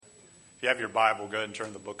If you have your Bible, go ahead and turn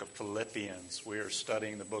to the book of Philippians. We are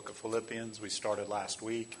studying the book of Philippians. We started last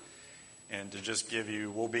week. And to just give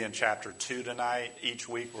you, we'll be in chapter 2 tonight. Each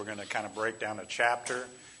week we're going to kind of break down a chapter.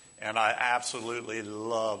 And I absolutely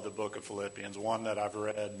love the book of Philippians, one that I've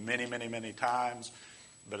read many, many, many times,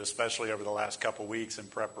 but especially over the last couple weeks in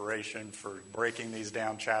preparation for breaking these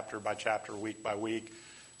down chapter by chapter, week by week.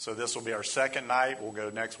 So this will be our second night. We'll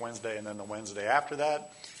go next Wednesday and then the Wednesday after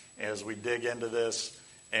that as we dig into this.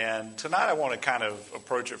 And tonight I want to kind of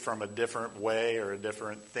approach it from a different way or a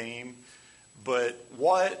different theme. But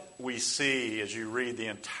what we see as you read the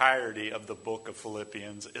entirety of the book of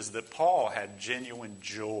Philippians is that Paul had genuine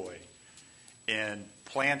joy in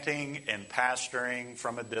planting and pastoring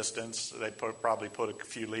from a distance. They probably put a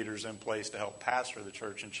few leaders in place to help pastor the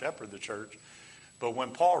church and shepherd the church. But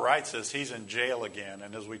when Paul writes this, he's in jail again.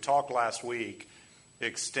 And as we talked last week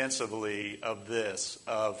extensively of this,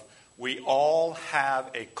 of we all have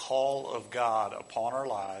a call of God upon our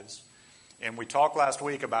lives. And we talked last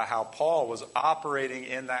week about how Paul was operating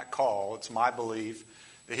in that call. It's my belief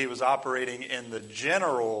that he was operating in the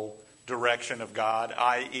general direction of God,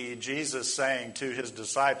 i.e. Jesus saying to his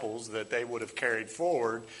disciples that they would have carried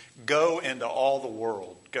forward, go into all the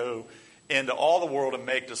world. Go into all the world and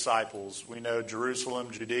make disciples. We know Jerusalem,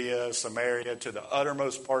 Judea, Samaria, to the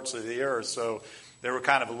uttermost parts of the earth. So there were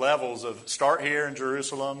kind of levels of start here in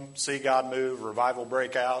Jerusalem, see God move, revival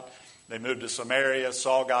break out. They moved to Samaria,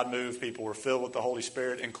 saw God move. People were filled with the Holy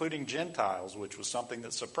Spirit, including Gentiles, which was something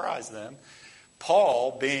that surprised them.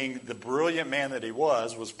 Paul, being the brilliant man that he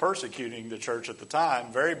was persecuting the church at the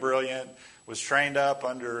time. Very brilliant, was trained up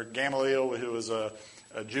under Gamaliel, who was a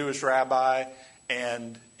Jewish rabbi.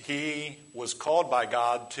 And he was called by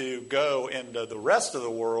God to go into the rest of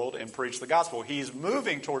the world and preach the gospel. He's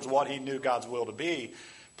moving towards what he knew God's will to be.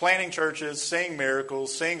 Planting churches, seeing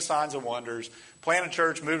miracles, seeing signs and wonders. Plant a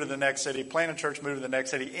church, move to the next city. Plant a church, move to the next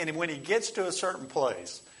city. And when he gets to a certain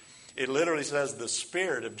place, it literally says the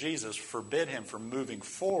Spirit of Jesus forbid him from moving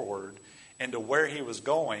forward into where he was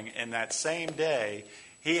going. And that same day,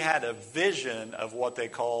 he had a vision of what they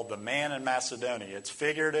call the man in Macedonia. It's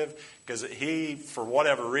figurative because he, for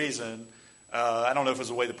whatever reason, I don't know if it was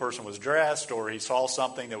the way the person was dressed or he saw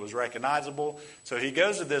something that was recognizable. So he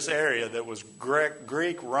goes to this area that was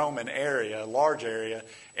Greek-Roman area, a large area.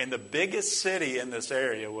 And the biggest city in this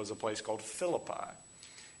area was a place called Philippi.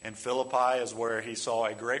 And Philippi is where he saw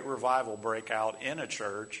a great revival break out in a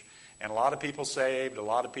church. And a lot of people saved, a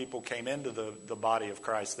lot of people came into the body of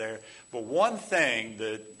Christ there. But one thing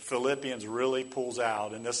that Philippians really pulls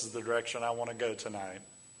out, and this is the direction I want to go tonight,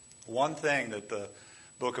 one thing that the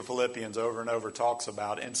book of Philippians over and over talks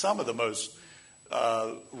about, and some of the most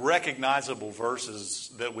recognizable verses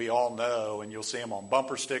that we all know, and you'll see them on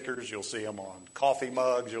bumper stickers, you'll see them on coffee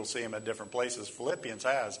mugs, you'll see them at different places. Philippians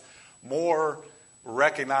has more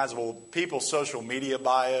recognizable. People's social media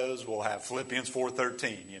bios will have Philippians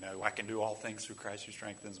 4:13. You know, I can do all things through Christ who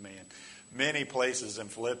strengthens me. And many places in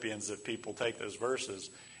Philippians that people take those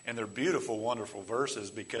verses, and they're beautiful, wonderful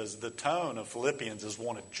verses because the tone of Philippians is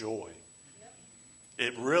one of joy.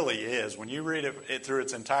 It really is. When you read it through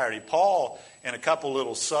its entirety, Paul, in a couple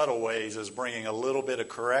little subtle ways, is bringing a little bit of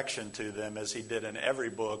correction to them as he did in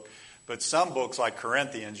every book. But some books like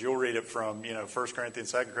Corinthians, you'll read it from, 1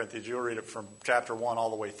 Corinthians, 2 Corinthians, you'll read it from chapter 1 all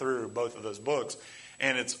the way through, both of those books.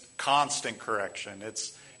 And it's constant correction.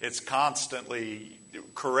 It's constantly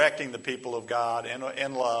correcting the people of God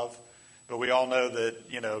in love. But we all know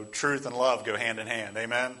that, truth and love go hand in hand.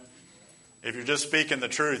 Amen? If you're just speaking the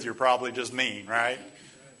truth, you're probably just mean, right?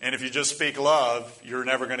 And if you just speak love, you're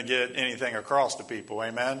never going to get anything across to people.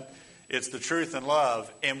 Amen? It's the truth and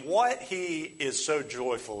love. And what he is so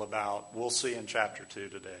joyful about, we'll see in chapter 2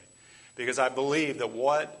 today. Because I believe that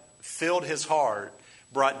what filled his heart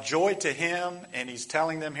brought joy to him, and he's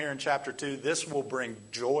telling them here in chapter 2, this will bring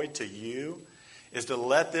joy to you, is to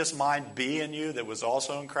let this mind be in you that was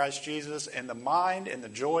also in Christ Jesus. And the mind and the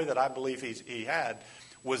joy that I believe he had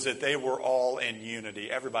was that they were all in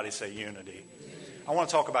unity. Everybody say unity. I want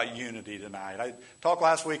to talk about unity tonight. I talked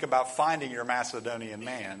last week about finding your Macedonian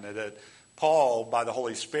man, that Paul, by the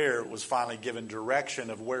Holy Spirit, was finally given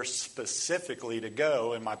direction of where specifically to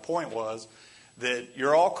go. And my point was that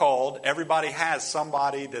you're all called. Everybody has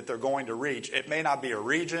somebody that they're going to reach. It may not be a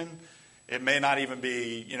region. It may not even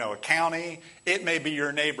be, a county. It may be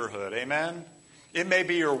your neighborhood. Amen? It may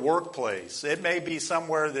be your workplace. It may be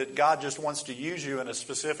somewhere that God just wants to use you in a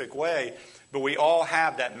specific way. But we all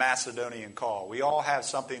have that Macedonian call. We all have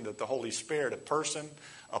something that the Holy Spirit, a person,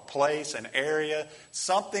 a place, an area,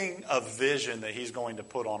 something of vision that he's going to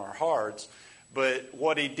put on our hearts. But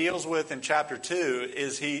what he deals with in chapter 2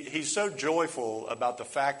 is he's so joyful about the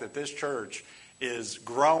fact that this church is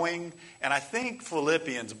growing. And I think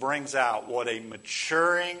Philippians brings out what a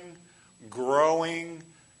maturing, growing,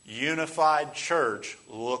 unified church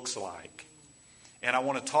looks like. And I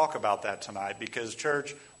want to talk about that tonight because,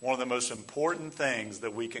 church, one of the most important things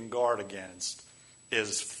that we can guard against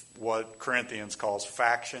is what Corinthians calls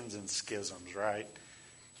factions and schisms, right?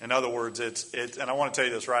 In other words, it's and I want to tell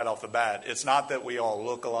you this right off the bat. It's not that we all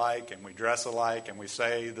look alike and we dress alike and we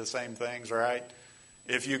say the same things, right?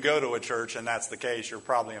 If you go to a church and that's the case, you're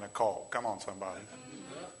probably in a cult. Come on, somebody.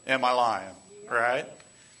 Am I lying? Right?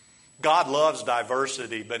 God loves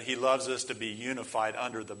diversity, but He loves us to be unified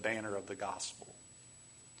under the banner of the gospel.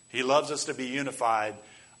 He loves us to be unified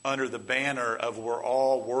under the banner of we're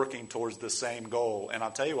all working towards the same goal. And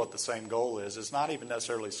I'll tell you what the same goal is. It's not even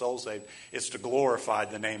necessarily soul saved. It's to glorify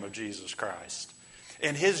the name of Jesus Christ.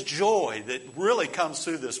 And His joy that really comes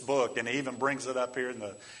through this book, and He even brings it up here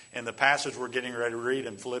in the passage we're getting ready to read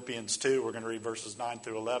in Philippians 2. We're going to read verses 9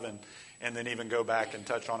 through 11, and then even go back and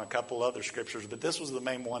touch on a couple other scriptures. But this was the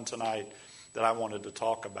main one tonight that I wanted to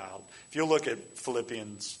talk about. If you look at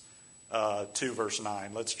Philippians 2 verse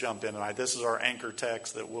 9. Let's jump in tonight. This is our anchor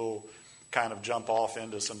text that we'll kind of jump off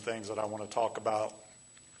into some things that I want to talk about.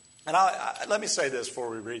 And let me say this before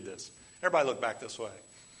we read this. Everybody look back this way.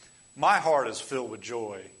 My heart is filled with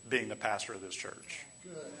joy being the pastor of this church.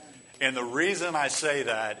 Good. And the reason I say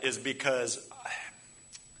that is because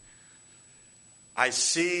I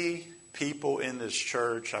see people in this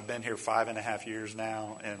church. I've been here 5.5 years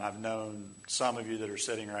now, and I've known some of you that are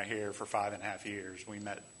sitting right here for 5.5 years. We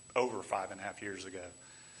met over 5.5 years ago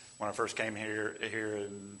when I first came here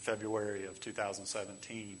in February of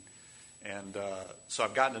 2017. And so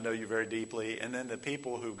I've gotten to know you very deeply. And then the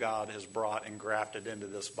people who God has brought and grafted into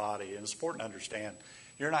this body. And it's important to understand,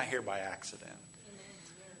 you're not here by accident.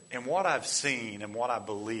 And what I've seen and what I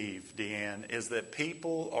believe, Deanne, is that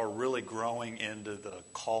people are really growing into the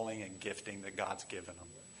calling and gifting that God's given them.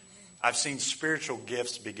 I've seen spiritual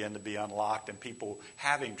gifts begin to be unlocked and people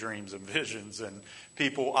having dreams and visions and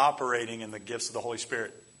people operating in the gifts of the Holy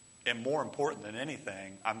Spirit. And more important than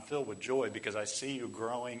anything, I'm filled with joy because I see you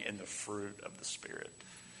growing in the fruit of the Spirit.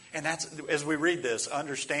 And that's, as we read this,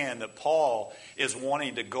 understand that Paul is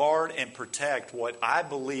wanting to guard and protect what I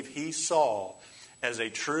believe he saw as a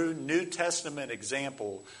true New Testament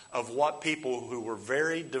example of what people who were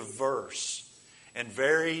very diverse and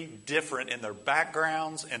very different in their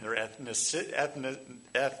backgrounds and their ethnicity.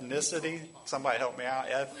 Somebody help me out.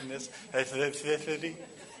 Ethnicity.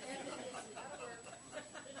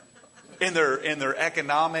 In their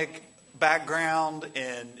economic background,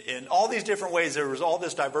 in all these different ways, there was all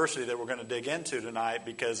this diversity that we're going to dig into tonight,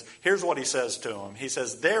 because here's what he says to them. He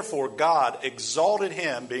says, therefore God exalted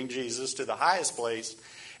him, being Jesus, to the highest place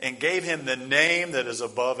and gave him the name that is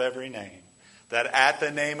above every name, that at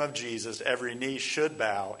the name of Jesus every knee should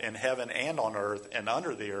bow in heaven and on earth and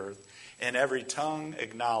under the earth, and every tongue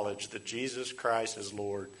acknowledge that Jesus Christ is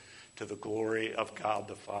Lord, to the glory of God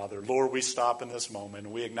the Father. Lord, we stop in this moment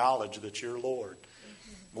and we acknowledge that you're Lord.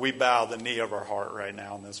 We bow the knee of our heart right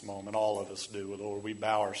now in this moment. All of us do, Lord. We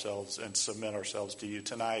bow ourselves and submit ourselves to you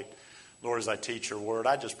tonight. Lord, as I teach your word,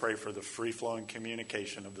 I just pray for the free-flowing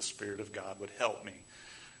communication of the Spirit of God would help me.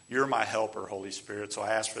 You're my helper, Holy Spirit, so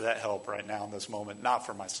I ask for that help right now in this moment, not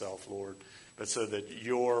for myself, Lord, but so that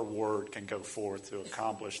your word can go forth to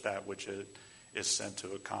accomplish that which it is sent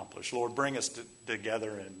to accomplish. Lord, bring us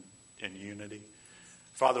together in unity.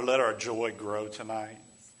 Father, let our joy grow tonight.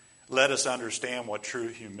 Let us understand what true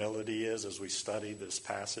humility is as we study this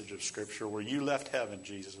passage of Scripture where you left heaven,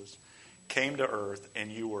 Jesus, came to earth, and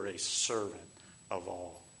you were a servant of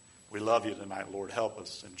all. We love you tonight, Lord. Help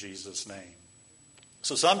us in Jesus' name.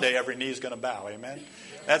 So someday every knee is going to bow, amen?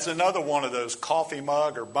 That's another one of those coffee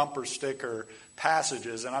mug or bumper sticker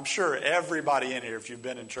passages. And I'm sure everybody in here, if you've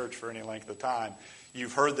been in church for any length of time,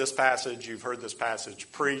 you've heard this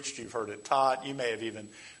passage preached, you've heard it taught. You may have even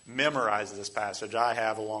memorized this passage. I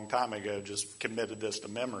have a long time ago, just committed this to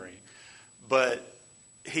memory. But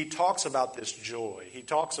he talks about this joy. He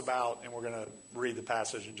talks about, and we're going to read the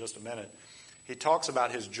passage in just a minute, he talks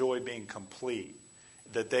about his joy being complete,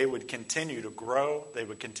 that they would continue to grow, they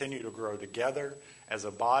would continue to grow together as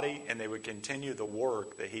a body, and they would continue the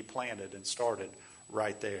work that he planted and started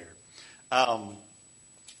right there.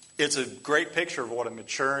 It's a great picture of what a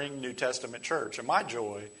maturing New Testament church. And my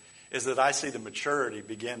joy is that I see the maturity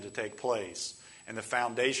begin to take place, and the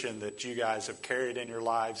foundation that you guys have carried in your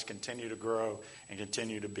lives continue to grow and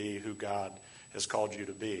continue to be who God has called you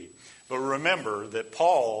to be. But remember that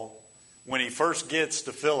Paul, when he first gets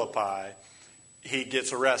to Philippi, he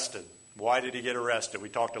gets arrested. Why did he get arrested? We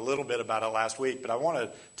talked a little bit about it last week, but I want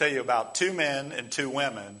to tell you about 2 men and 2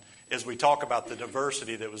 women as we talk about the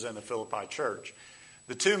diversity that was in the Philippi church.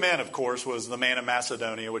 The 2 men, of course, was the man of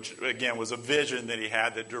Macedonia, which, again, was a vision that he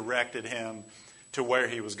had that directed him to where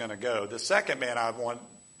he was going to go. The second man I want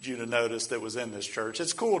you to notice that was in this church.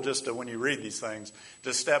 It's cool just to, when you read these things,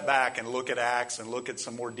 to step back and look at Acts and look at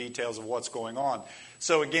some more details of what's going on.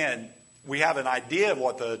 So again, we have an idea of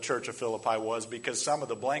what the church of Philippi was because some of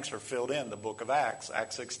the blanks are filled in the book of Acts,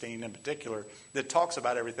 Acts 16 in particular, that talks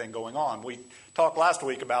about everything going on. We talked last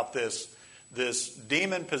week about this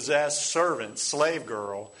demon-possessed servant, slave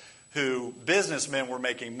girl, who businessmen were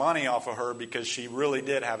making money off of her because she really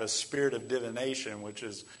did have a spirit of divination, which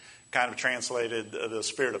is kind of translated the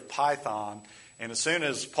spirit of Python. And as soon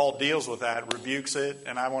as Paul deals with that, rebukes it,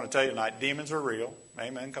 and I want to tell you tonight, demons are real.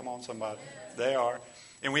 Amen. Come on, somebody. They are.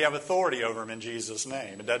 And we have authority over them in Jesus'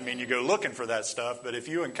 name. It doesn't mean you go looking for that stuff, but if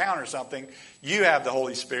you encounter something, you have the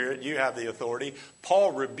Holy Spirit, you have the authority.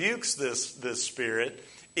 Paul rebukes this spirit.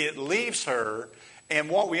 It leaves her, and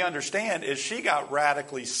what we understand is she got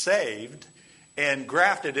radically saved and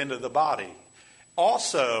grafted into the body.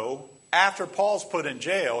 Also, after Paul's put in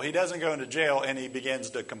jail, he doesn't go into jail and he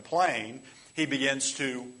begins to complain. He begins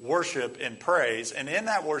to worship and praise. And in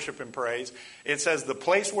that worship and praise, it says the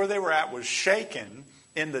place where they were at was shaken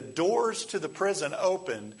and the doors to the prison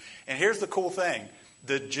opened. And here's the cool thing.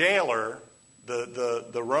 The jailer,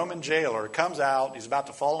 the Roman jailer, comes out. He's about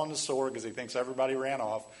to fall on the sword because he thinks everybody ran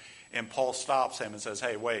off. And Paul stops him and says,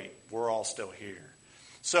 hey, wait, we're all still here.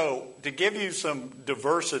 So to give you some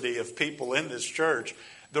diversity of people in this church,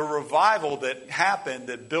 the revival that happened,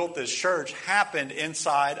 that built this church, happened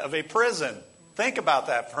inside of a prison. Think about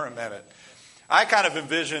that for a minute. I kind of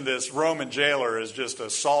envision this Roman jailer as just a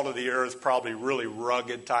salt of the earth, probably really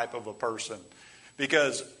rugged type of a person.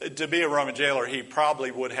 Because to be a Roman jailer, he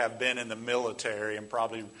probably would have been in the military and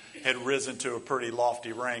probably had risen to a pretty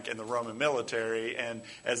lofty rank in the Roman military. And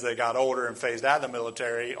as they got older and phased out of the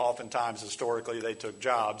military, oftentimes historically they took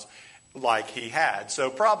jobs like he had.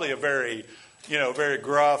 So probably a very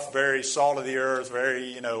gruff, very salt of the earth,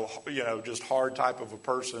 very, just hard type of a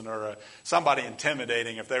person, or somebody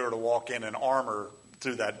intimidating if they were to walk in armor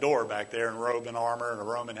through that door back there in robe and armor and a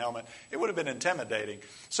Roman helmet. It would have been intimidating.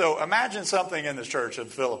 So imagine something in the church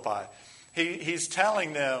of Philippi. He's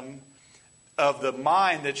telling them of the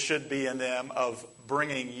mind that should be in them of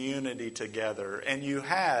bringing unity together. And you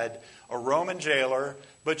had a Roman jailer,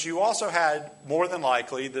 but you also had, more than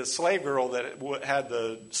likely, the slave girl that had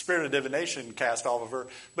the spirit of divination cast off of her.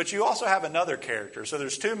 But you also have another character. So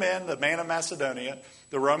there's 2 men, the man of Macedonia,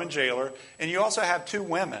 the Roman jailer, and you also have 2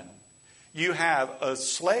 women. You have a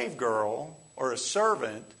slave girl or a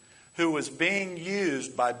servant who was being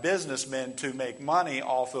used by businessmen to make money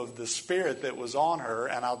off of the spirit that was on her.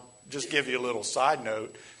 And I'll just give you a little side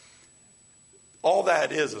note. All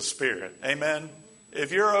that is a spirit. Amen?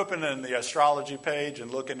 If you're opening the astrology page and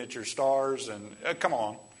looking at your stars, and come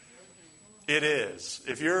on, it is.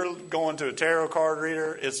 If you're going to a tarot card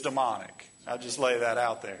reader, it's demonic. I'll just lay that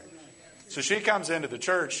out there. So she comes into the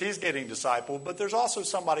church. She's getting discipled, but there's also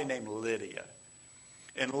somebody named Lydia.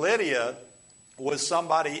 And Lydia was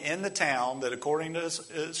somebody in the town that, according to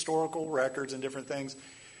historical records and different things,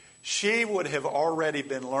 she would have already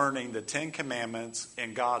been learning the 10 Commandments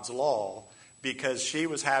and God's law, because she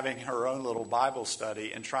was having her own little Bible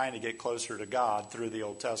study and trying to get closer to God through the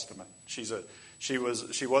Old Testament. She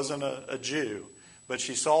wasn't a Jew, but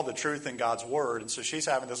she saw the truth in God's Word, and so she's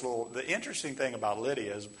having this little. The interesting thing about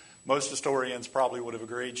Lydia is most historians probably would have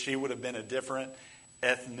agreed she would have been a different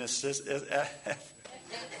ethnic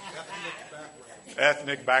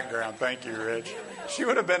background. Thank you, Rich. She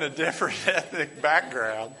would have been a different ethnic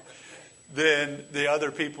background than the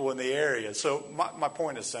other people in the area. So my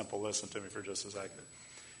point is simple. Listen to me for just a second.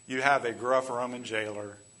 You have a gruff Roman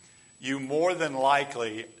jailer. You more than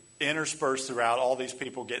likely, interspersed throughout all these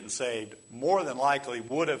people getting saved, more than likely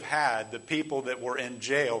would have had the people that were in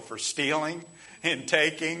jail for stealing and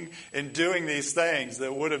taking and doing these things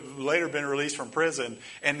that would have later been released from prison.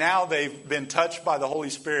 And now they've been touched by the Holy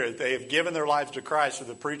Spirit. They have given their lives to Christ through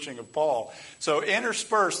the preaching of Paul. So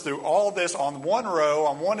interspersed through all this, on one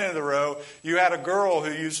end of the row, you had a girl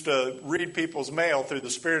who used to read people's mail through the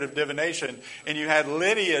spirit of divination. And you had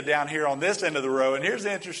Lydia down here on this end of the row. And here's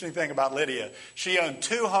the interesting thing about Lydia. She owned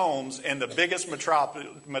 2 homes in the biggest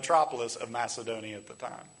metropolis of Macedonia at the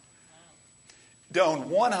time. To own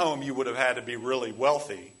 1 home, you would have had to be really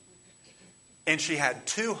wealthy. And she had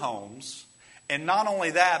 2 homes. And not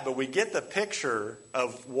only that, but we get the picture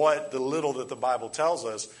of what the little that the Bible tells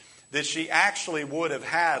us, that she actually would have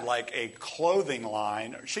had like a clothing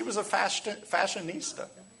line. She was a fashionista.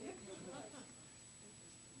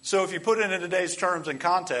 So if you put it in today's terms and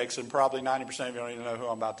context, and probably 90% of you don't even know who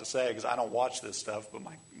I'm about to say because I don't watch this stuff, but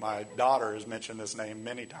my daughter has mentioned this name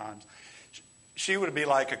many times. She would be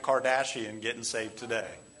like a Kardashian getting saved today.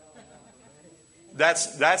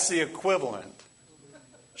 That's the equivalent.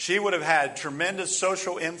 She would have had tremendous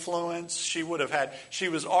social influence. She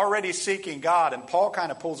was already seeking God, and Paul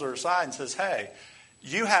kind of pulls her aside and says, hey,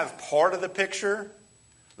 you have part of the picture.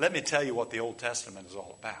 Let me tell you what the Old Testament is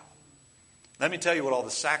all about. Let me tell you what all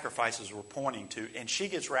the sacrifices were pointing to. And she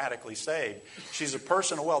gets radically saved. She's a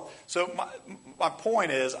person of wealth. So my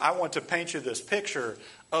point is, I want to paint you this picture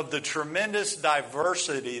of the tremendous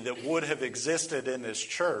diversity that would have existed in this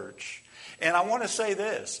church. And I want to say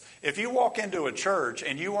this. If you walk into a church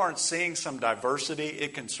and you aren't seeing some diversity,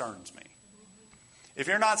 it concerns me. If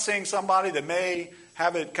you're not seeing somebody that may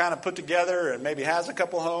have it kind of put together and maybe has a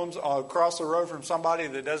couple homes across the road from somebody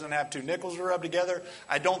that doesn't have two nickels to rub together,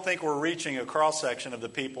 I don't think we're reaching a cross-section of the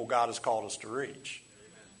people God has called us to reach.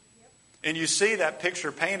 And you see that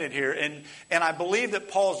picture painted here. And I believe that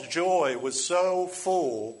Paul's joy was so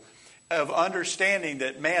full of understanding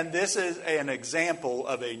that, man, this is an example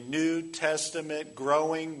of a New Testament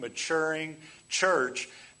growing, maturing church,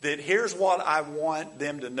 that here's what I want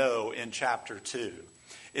them to know in chapter 2.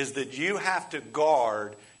 Is that you have to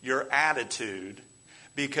guard your attitude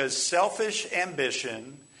because selfish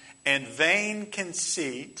ambition and vain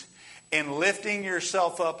conceit and lifting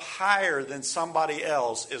yourself up higher than somebody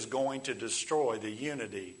else is going to destroy the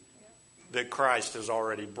unity that Christ has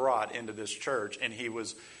already brought into this church. And he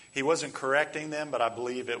wasn't correcting them, but I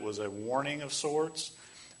believe it was a warning of sorts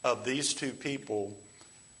of these two people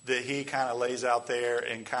that he kind of lays out there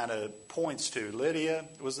and kind of points to. Lydia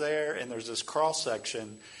was there, and there's this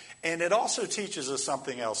cross-section. And it also teaches us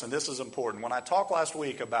something else, and this is important. When I talked last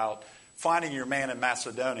week about finding your man in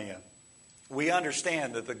Macedonia, we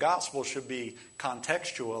understand that the gospel should be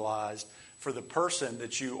contextualized for the person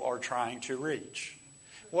that you are trying to reach.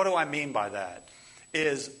 What do I mean by that?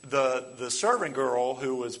 Is the servant girl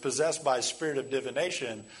who was possessed by a spirit of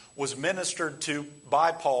divination was ministered to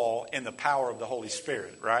by Paul in the power of the Holy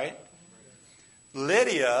Spirit, right?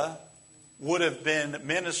 Lydia would have been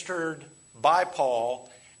ministered by Paul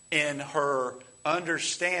in her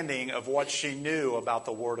understanding of what she knew about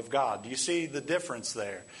the Word of God. Do you see the difference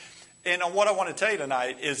there? And what I want to tell you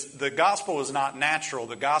tonight is the gospel is not natural.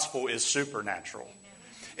 The gospel is supernatural.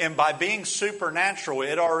 And by being supernatural,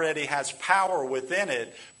 it already has power within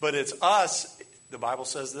it. But it's us, the Bible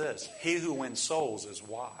says this, he who wins souls is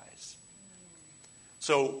wise.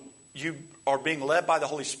 So you are being led by the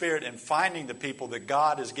Holy Spirit and finding the people that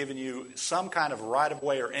God has given you some kind of right of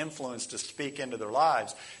way or influence to speak into their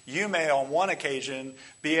lives. You may on one occasion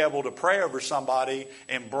be able to pray over somebody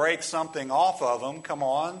and break something off of them, come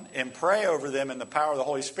on, and pray over them in the power of the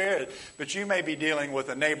Holy Spirit. But you may be dealing with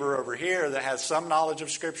a neighbor over here that has some knowledge of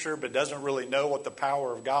Scripture but doesn't really know what the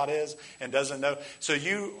power of God is and doesn't know. So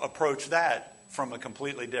you approach that from a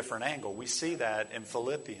completely different angle. We see that in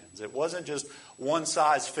Philippians. It wasn't just one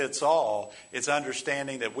size fits all. It's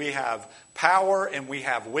understanding that we have power and we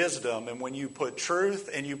have wisdom. And when you put truth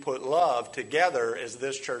and you put love together, as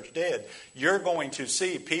this church did, you're going to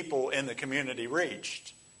see people in the community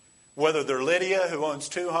reached. Whether they're Lydia, who owns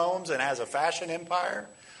 2 homes and has a fashion empire,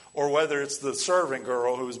 or whether it's the servant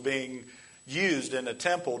girl who's being used in a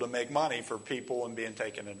temple to make money for people and being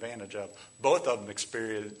taken advantage of. Both of them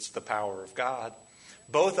experienced the power of God.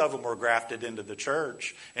 Both of them were grafted into the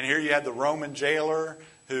church. And here you had the Roman jailer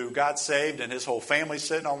who got saved and his whole family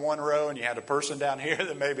sitting on one row, and you had a person down here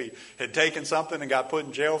that maybe had taken something and got put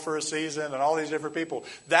in jail for a season, and all these different people.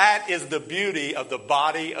 That is the beauty of the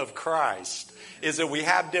body of Christ, is that we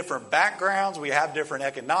have different backgrounds, we have different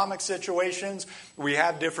economic situations, we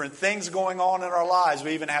have different things going on in our lives.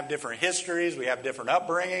 We even have different histories, we have different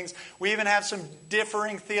upbringings, we even have some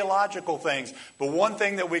differing theological things. But one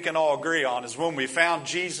thing that we can all agree on is when we found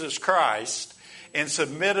Jesus Christ and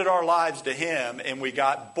submitted our lives to Him and we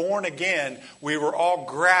got born again, we were all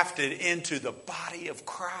grafted into the body of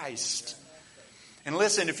Christ. And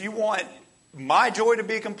listen, if you want my joy to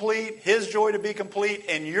be complete, His joy to be complete,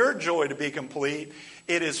 and your joy to be complete,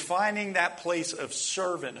 it is finding that place of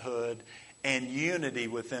servanthood and unity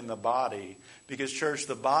within the body. Because, church,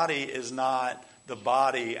 the body is not the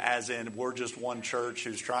body as in we're just one church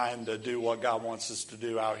who's trying to do what God wants us to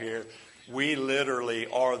do out here. We literally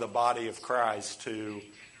are the body of Christ who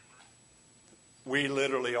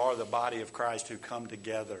come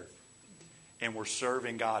together. And we're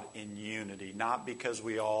serving God in unity, not because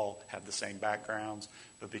we all have the same backgrounds,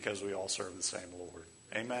 but because we all serve the same Lord.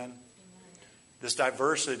 Amen? Amen. This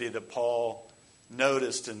diversity that Paul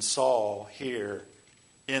noticed and saw here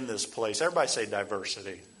in this place. Everybody say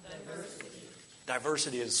diversity.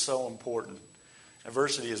 Diversity is so important.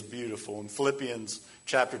 Diversity is beautiful. In Philippians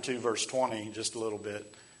chapter 2, verse 20, just a little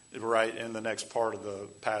bit, right in the next part of the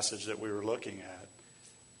passage that we were looking at,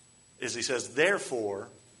 is he says, therefore,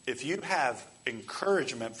 if you have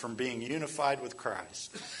encouragement from being unified with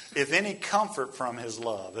Christ, if any comfort from his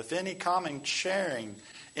love, if any common sharing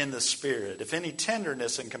in the Spirit, if any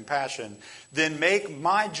tenderness and compassion, then make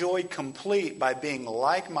my joy complete by being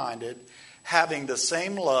like-minded, having the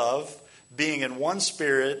same love, being in one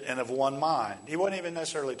spirit and of one mind. He wasn't even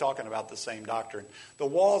necessarily talking about the same doctrine. The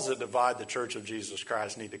walls that divide the Church of Jesus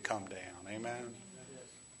Christ need to come down. Amen?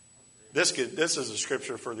 This is a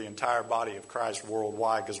scripture for the entire body of Christ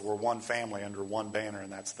worldwide, because we're one family under one banner,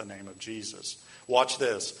 and that's the name of Jesus. Watch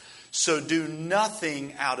this. So do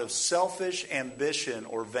nothing out of selfish ambition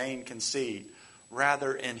or vain conceit.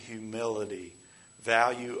 Rather, in humility,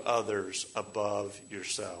 value others above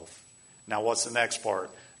yourself. Now, what's the next part?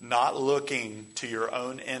 Not looking to your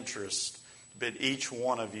own interest, but each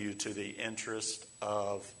one of you to the interest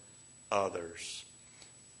of others.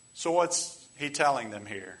 So what's he telling them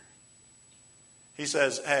here? He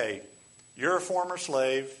says, hey, you're a former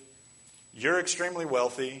slave. You're extremely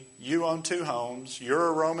wealthy. You own 2 homes. You're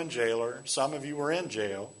a Roman jailer. Some of you were in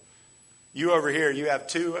jail. You over here, you have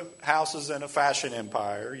 2 houses and a fashion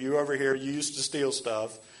empire. You over here, you used to steal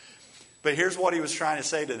stuff. But here's what he was trying to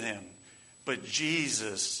say to them. But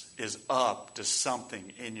Jesus is up to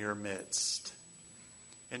something in your midst.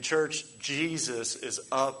 In church, Jesus is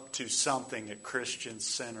up to something at Christian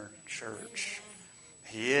Center Church.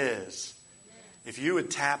 He is. If you would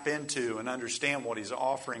tap into and understand what he's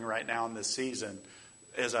offering right now in this season,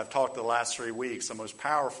 as I've talked the last 3 weeks, the most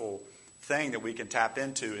powerful thing that we can tap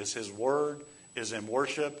into is his word, is in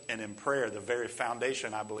worship and in prayer, the very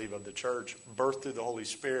foundation, I believe, of the church, birthed through the Holy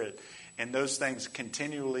Spirit. And those things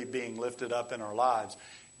continually being lifted up in our lives.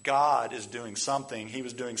 God is doing something. He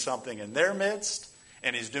was doing something in their midst,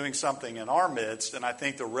 and he's doing something in our midst. And I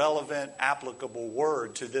think the relevant, applicable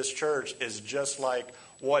word to this church is just like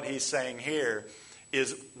what he's saying here,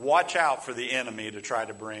 is watch out for the enemy to try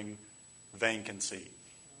to bring vain conceit.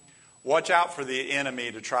 Watch out for the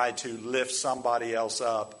enemy to try to lift somebody else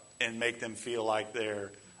up and make them feel like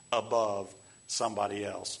they're above somebody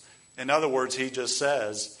else. In other words, he just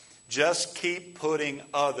says, just keep putting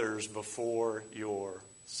others before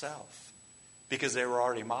yourself. Because they were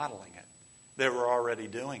already modeling it. They were already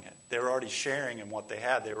doing it. They were already sharing in what they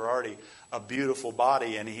had. They were already a beautiful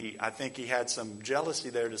body. And I think he had some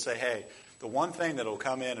jealousy there to say, hey, the one thing that will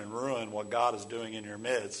come in and ruin what God is doing in your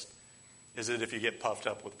midst is that if you get puffed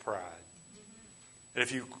up with pride.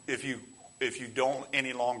 If you don't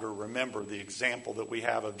any longer remember the example that we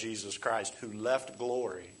have of Jesus Christ, who left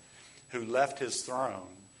glory, who left his throne,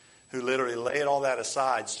 who literally laid all that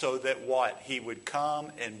aside so that what? He would come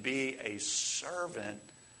and be a servant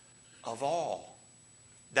of all.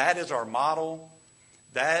 That is our model.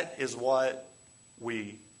 That is what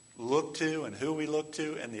we look to and who we look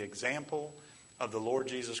to, and the example of the Lord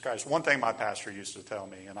Jesus Christ. One thing my pastor used to tell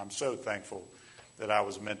me, and I'm so thankful that I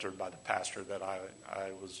was mentored by the pastor that I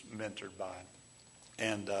was mentored by.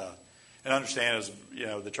 And understand, as you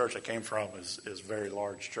know, the church I came from is a very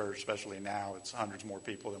large church, especially now. It's hundreds more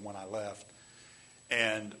people than when I left.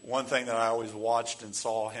 And one thing that I always watched and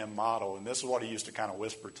saw him model, and this is what he used to kind of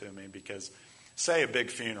whisper to me, because say a big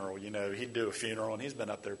funeral, you know, he'd do a funeral, and he's been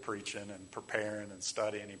up there preaching and preparing and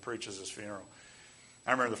studying. He preaches his funeral.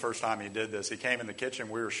 I remember the first time he did this, he came in the kitchen.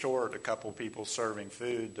 We were short a couple people serving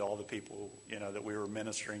food to all the people, you know, that we were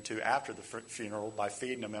ministering to after the funeral by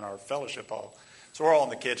feeding them in our fellowship hall. So we're all in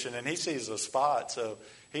the kitchen, and he sees a spot, so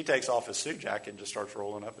he takes off his suit jacket and just starts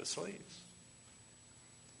rolling up his sleeves.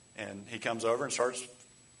 And he comes over and starts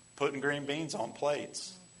putting green beans on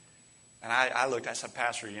plates. And I looked, I said,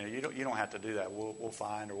 Pastor, you know, you don't have to do that. We'll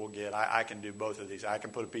find or we'll get. I can do both of these. I can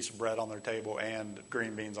put a piece of bread on their table and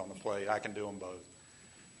green beans on the plate. I can do them both.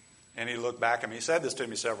 And he looked back at me. He said this to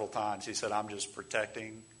me several times. He said, I'm just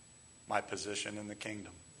protecting my position in the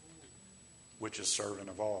kingdom, which is servant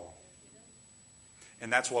of all.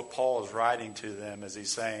 And that's what Paul is writing to them as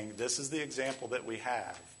he's saying, this is the example that we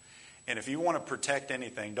have. And if you want to protect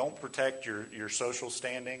anything, don't protect your social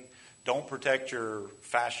standing. Don't protect your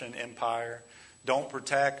fashion empire. Don't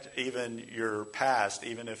protect even your past,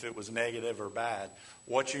 even if it was negative or bad.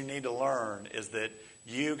 What you need to learn is that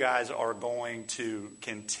you guys are going to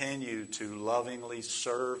continue to lovingly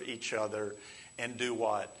serve each other and do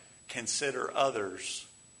what? Consider others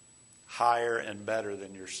higher and better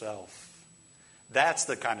than yourself. That's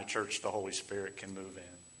the kind of church the Holy Spirit can move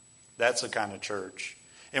in. That's the kind of church.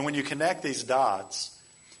 And when you connect these dots,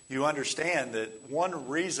 you understand that one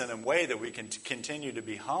reason and way that we can continue to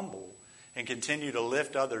be humble and continue to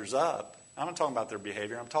lift others up, I'm not talking about their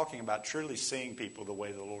behavior, I'm talking about truly seeing people the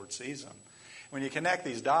way the Lord sees them. When you connect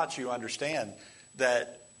these dots, you understand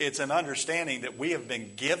that it's an understanding that we have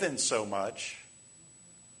been given so much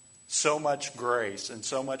grace and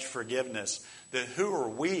so much forgiveness, that who are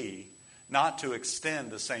we not to extend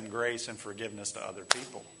the same grace and forgiveness to other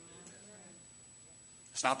people?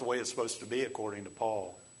 It's not the way it's supposed to be, according to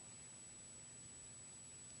Paul.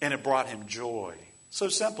 And it brought him joy. So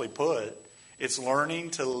simply put, it's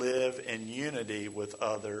learning to live in unity with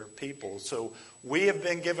other people. So we have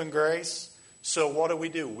been given grace. So what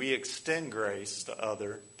do? We extend grace to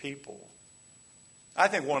other people. I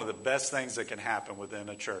think one of the best things that can happen within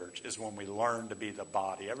a church is when we learn to be the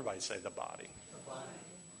body. Everybody say the body. The body.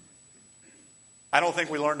 I don't think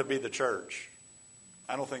we learn to be the church.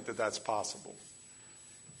 I don't think that that's possible.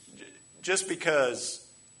 Just because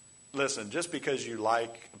you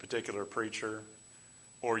like a particular preacher,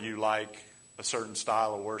 or you like a certain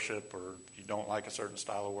style of worship, or you don't like a certain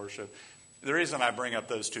style of worship. The reason I bring up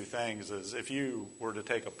those two things is if you were to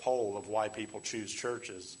take a poll of why people choose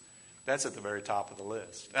churches, that's at the very top of the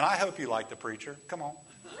list. And I hope you like the preacher. Come on.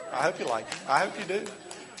 I hope you like him. I hope you do.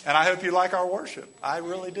 And I hope you like our worship. I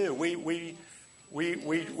really do. We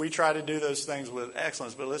try to do those things with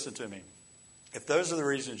excellence. But listen to me. If those are the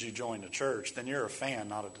reasons you joined a church, then you're a fan,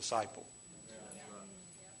 not a disciple.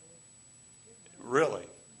 Really.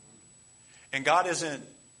 And God isn't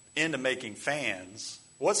into making fans.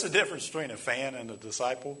 What's the difference between a fan and a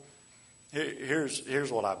disciple?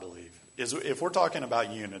 Here's what I believe. Is if we're talking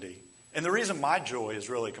about unity, and the reason my joy is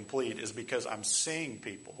really complete is because I'm seeing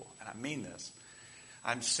people, and I mean this,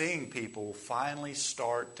 I'm seeing people finally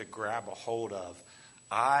start to grab a hold of,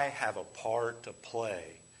 I have a part to play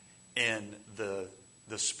in the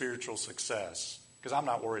spiritual success. Because I'm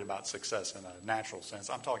not worried about success in a natural sense.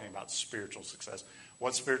 I'm talking about spiritual success.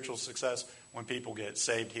 What's spiritual success? When people get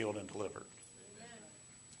saved, healed, and delivered. Amen.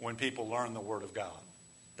 When people learn the Word of God.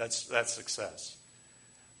 That's success.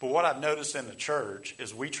 But what I've noticed in the church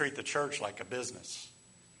is we treat the church like a business.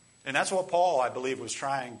 And that's what Paul, I believe, was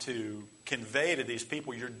trying to convey to these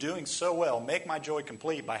people. You're doing so well. Make my joy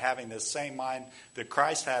complete by having this same mind that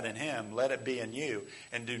Christ had in him. Let it be in you.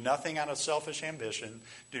 And do nothing out of selfish ambition.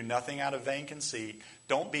 Do nothing out of vain conceit.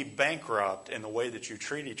 Don't be bankrupt in the way that you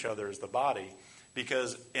treat each other as the body.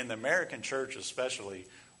 Because in the American church especially,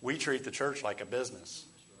 we treat the church like a business.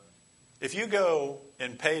 If you go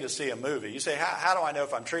and pay to see a movie, you say, how do I know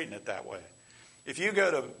if I'm treating it that way? If you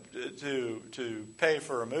go to pay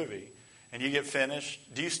for a movie and you get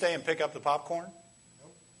finished, do you stay and pick up the popcorn?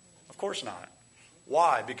 Nope. Of course not.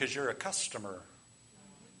 Why? Because you're a customer.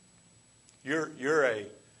 You're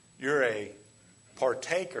a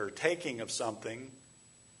partaker, taking of something.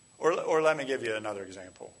 Or let me give you another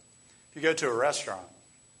example. If you go to a restaurant,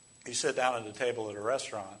 you sit down at a table at a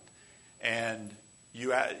restaurant, and you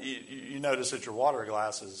notice that your water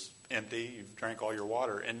glass is empty, you've drank all your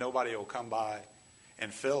water, and nobody will come by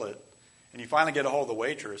and fill it. And you finally get a hold of the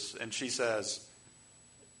waitress, and she says,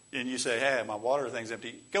 and you say, hey, my water thing's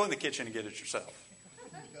empty. Go in the kitchen and get it yourself.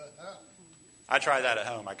 I try that at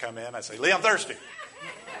home. I come in, I say, Lee, I'm thirsty.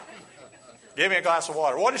 Give me a glass of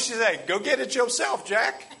water. What does she say? Go get it yourself,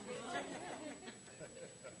 Jack.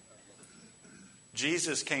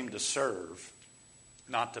 Jesus came to serve,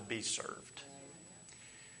 not to be served.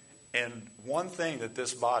 And one thing that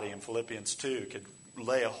this body in Philippians 2 could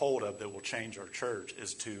lay a hold of that will change our church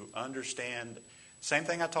is to understand, same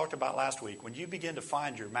thing I talked about last week, when you begin to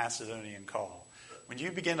find your Macedonian call, when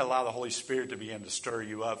you begin to allow the Holy Spirit to begin to stir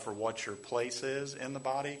you up for what your place is in the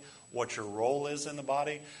body, what your role is in the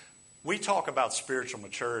body. We talk about spiritual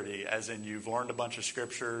maturity as in you've learned a bunch of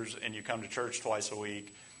scriptures and you come to church twice a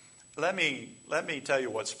week. Let me tell you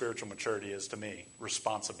what spiritual maturity is to me.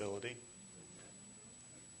 Responsibility.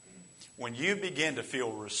 When you begin to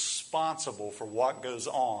feel responsible for what goes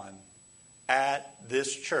on at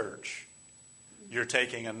this church, you're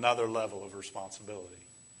taking another level of responsibility.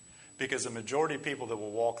 Because the majority of people that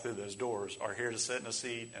will walk through those doors are here to sit in a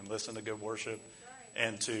seat and listen to good worship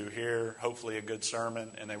and to hear, hopefully, a good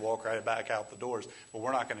sermon, and they walk right back out the doors. But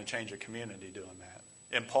we're not going to change a community doing that.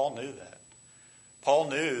 And Paul knew that. Paul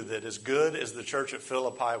knew that as good as the church at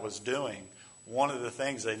Philippi was doing, one of the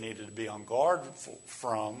things they needed to be on guard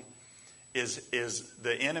from is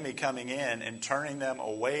the enemy coming in and turning them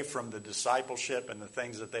away from the discipleship and the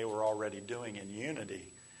things that they were already doing in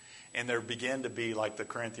unity. And there began to be, like the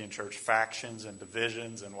Corinthian church, factions and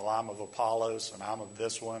divisions, and well, I'm of Apollos, and I'm of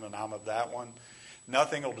this one, and I'm of that one.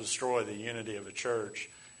 Nothing will destroy the unity of a church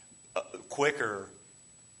quicker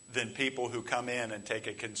than people who come in and take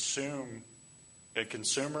a consumer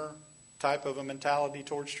type of a mentality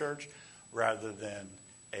towards church rather than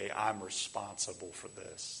I'm responsible for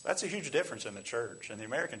this. That's a huge difference in the church, and the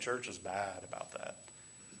American church is bad about that.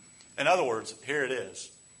 In other words, here it is.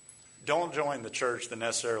 Don't join the church that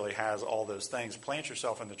necessarily has all those things. Plant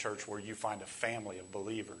yourself in the church where you find a family of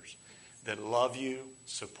believers that love you,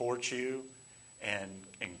 support you, and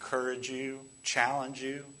encourage you, challenge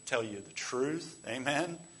you, tell you the truth.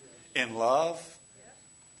 Amen? In love.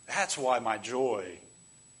 That's why my joy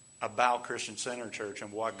about Christian Center Church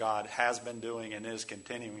and what God has been doing and is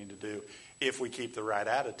continuing to do, if we keep the right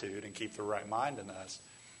attitude and keep the right mind in us,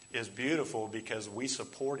 is beautiful because we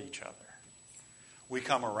support each other. We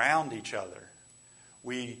come around each other.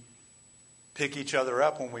 We pick each other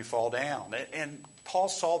up when we fall down. And Paul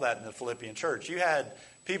saw that in the Philippian church. You had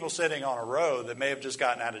people sitting on a row that may have just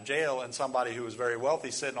gotten out of jail and somebody who was very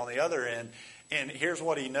wealthy sitting on the other end. And here's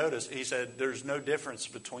what he noticed. He said, there's no difference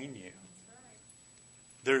between you.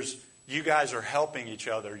 You guys are helping each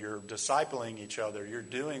other. You're discipling each other. You're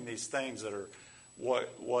doing these things that are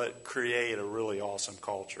what create a really awesome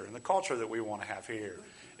culture. And the culture that we want to have here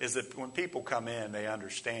is that when people come in, they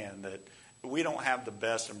understand that we don't have the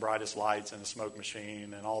best and brightest lights and a smoke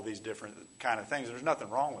machine and all these different kind of things. There's nothing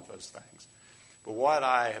wrong with those things. But what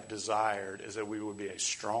I have desired is that we would be a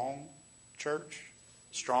strong church,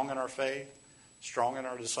 strong in our faith, strong in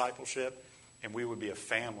our discipleship, and we would be a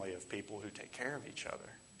family of people who take care of each other.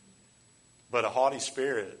 But a haughty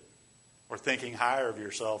spirit or thinking higher of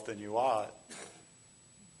yourself than you ought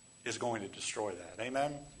is going to destroy that.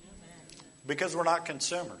 Amen? Because we're not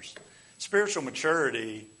consumers. Spiritual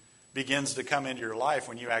maturity begins to come into your life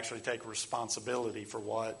when you actually take responsibility for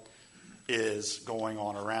what is going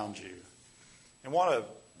on around you. And what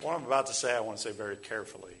I'm about to say, I want to say very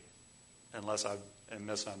carefully, unless I am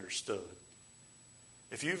misunderstood.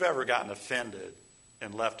 If you've ever gotten offended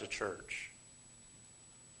and left a church,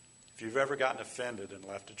 if you've ever gotten offended and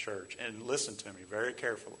left a church, and listen to me very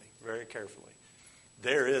carefully,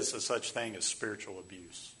 there is a such thing as spiritual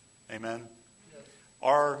abuse. Amen? Yes.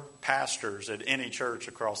 Our pastors at any church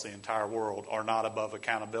across the entire world are not above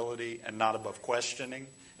accountability and not above questioning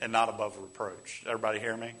and not above reproach. Everybody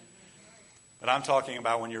hear me? But I'm talking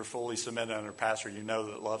about when you're fully submitted under a pastor, you know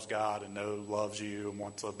that loves God and loves you and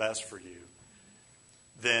wants the best for you.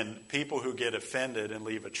 Then people who get offended and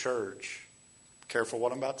leave a church, careful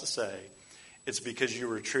what I'm about to say, it's because you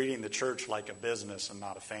were treating the church like a business and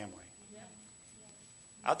not a family.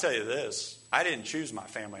 I'll tell you this, I didn't choose my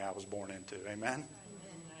family I was born into. Amen?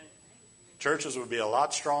 Churches would be a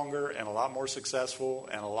lot stronger and a lot more successful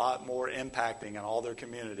and a lot more impacting in all their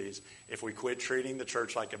communities if we quit treating the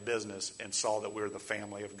church like a business and saw that we're the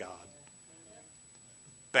family of God.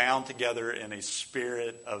 Bound together in a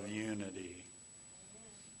spirit of unity.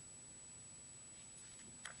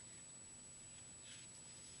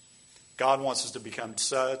 God wants us to become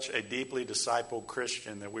such a deeply discipled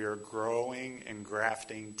Christian that we are growing and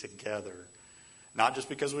grafting together. Not just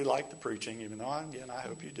because we like the preaching, even though, again, I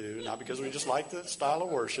hope you do. Not because we just like the style of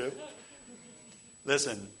worship.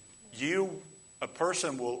 Listen, a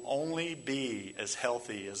person will only be as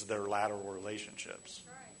healthy as their lateral relationships.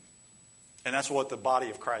 And that's what the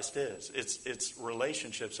body of Christ is. It's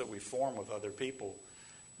relationships that we form with other people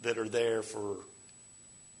that are there for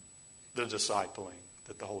the discipling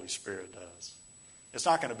that the Holy Spirit does. It's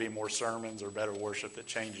not going to be more sermons or better worship that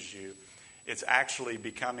changes you. It's actually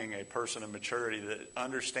becoming a person of maturity that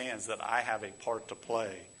understands that I have a part to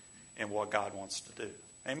play in what God wants to do.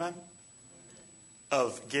 Amen?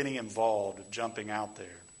 Of getting involved, of jumping out there.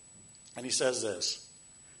 And he says this.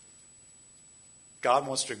 God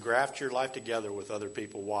wants to graft your life together with other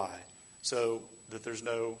people. Why? So that there's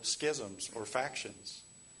no schisms or factions.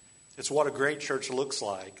 It's what a great church looks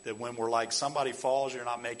like, that when we're like somebody falls, you're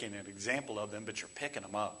not making an example of them, but you're picking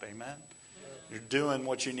them up. Amen? You're doing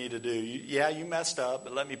what you need to do. You messed up,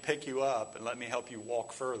 but let me pick you up and let me help you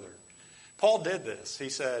walk further. Paul did this. He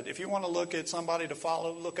said, if you want to look at somebody to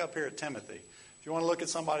follow, look up here at Timothy. If you want to look at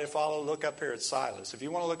somebody to follow, look up here at Silas. If you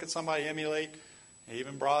want to look at somebody to emulate,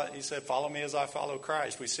 he said, follow me as I follow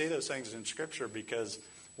Christ. We see those things in Scripture because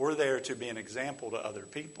we're there to be an example to other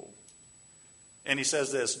people. And he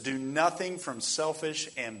says this, do nothing from selfish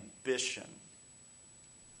ambition.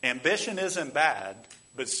 Ambition isn't bad,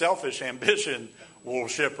 but selfish ambition will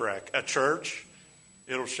shipwreck a church.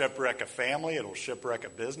 It'll shipwreck a family. It'll shipwreck a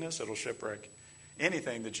business. It'll shipwreck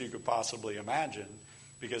anything that you could possibly imagine.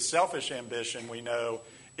 Because selfish ambition, we know,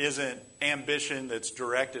 isn't ambition that's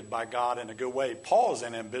directed by God in a good way. Paul is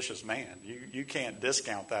an ambitious man. You can't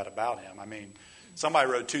discount that about him. I mean, Somebody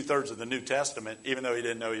wrote 2/3 of the New Testament, even though he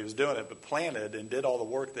didn't know he was doing it, but planted and did all the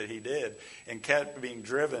work that he did and kept being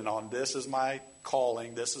driven on, this is my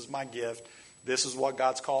calling, this is my gift, this is what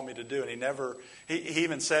God's called me to do. And he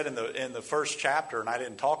even said in the first chapter, and I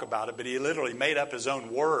didn't talk about it, but he literally made up his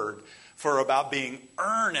own word for about being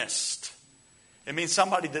earnest. It means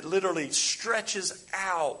somebody that literally stretches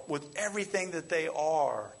out with everything that they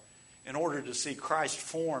are in order to see Christ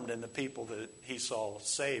formed in the people that he saw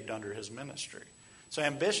saved under his ministry. So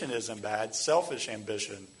ambition isn't bad. Selfish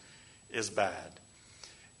ambition is bad.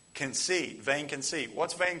 Conceit, vain conceit.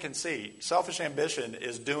 What's vain conceit? Selfish ambition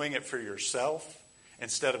is doing it for yourself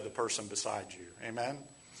instead of the person beside you. Amen?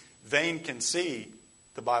 Vain conceit,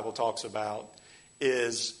 the Bible talks about,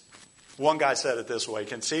 is, one guy said it this way,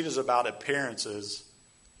 conceit is about appearances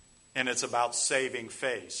and it's about saving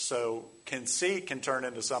face. So conceit can turn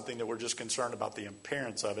into something that we're just concerned about the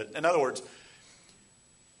appearance of it. In other words,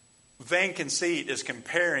 vain conceit is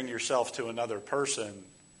comparing yourself to another person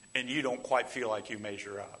and you don't quite feel like you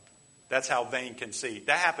measure up. That's how vain conceit.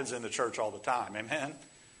 That happens in the church all the time. Amen?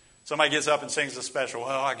 Somebody gets up and sings a special,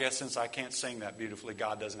 well, I guess since I can't sing that beautifully,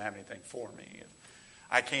 God doesn't have anything for me.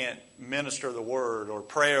 I can't minister the word or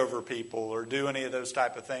pray over people or do any of those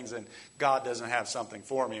type of things, and God doesn't have something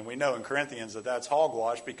for me. And we know in Corinthians that that's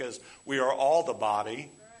hogwash because we are all the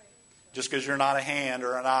body. Just because you're not a hand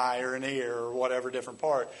or an eye or an ear or whatever different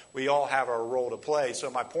part, we all have our role to play.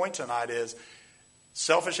 So my point tonight is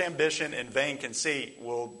selfish ambition and vain conceit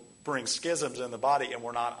will bring schisms in the body, and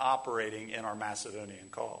we're not operating in our Macedonian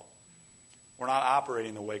call. We're not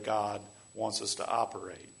operating the way God wants us to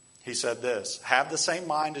operate. He said this, have the same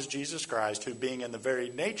mind as Jesus Christ, who being in the very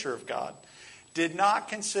nature of God, did not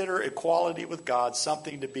consider equality with God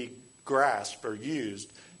something to be grasped or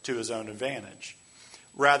used to his own advantage.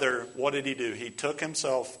 Rather, what did he do? He took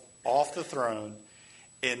himself off the throne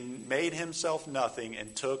and made himself nothing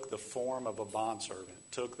and took the form of a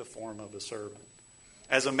bondservant, took the form of a servant.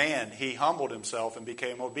 As a man, he humbled himself and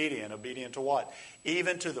became obedient. Obedient to what?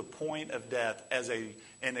 Even to the point of death, as an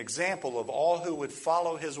example of all who would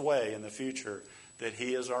follow his way in the future, that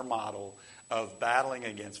he is our model of battling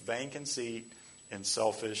against vain conceit and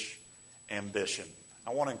selfish ambition. I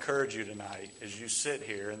want to encourage you tonight as you sit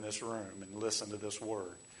here in this room and listen to this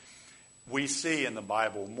word. We see in the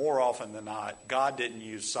Bible more often than not, God didn't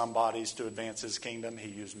use some bodies to advance his kingdom. He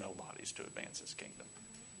used no bodies to advance his kingdom.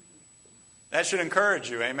 That should encourage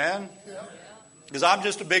you, amen? Because I'm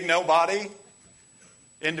just a big nobody.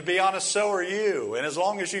 And to be honest, so are you. And as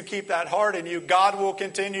long as you keep that heart in you, God will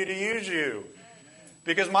continue to use you.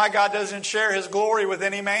 Because my God doesn't share his glory with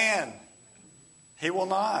any man. He will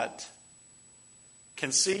not.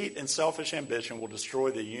 Conceit and selfish ambition will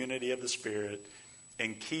destroy the unity of the Spirit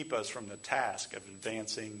and keep us from the task of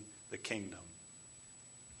advancing the kingdom.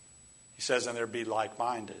 He says, and there be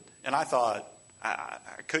like-minded. And I thought, I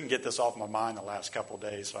couldn't get this off my mind the last couple of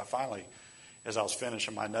days, so I finally, as I was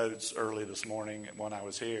finishing my notes early this morning when I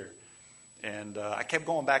was here, and I kept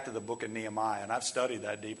going back to the book of Nehemiah, and I've studied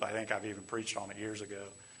that deeply. I think I've even preached on it years ago,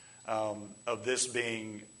 of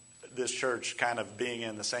this church kind of being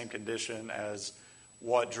in the same condition as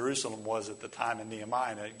what Jerusalem was at the time in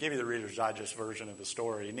Nehemiah. And I give you the Reader's Digest version of the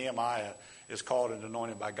story. Nehemiah is called and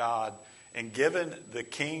anointed by God and given the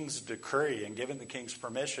king's decree and given the king's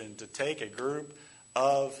permission to take a group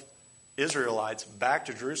of Israelites back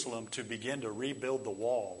to Jerusalem to begin to rebuild the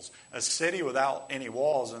walls. A city without any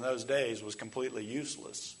walls in those days was completely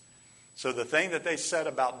useless. So the thing that they set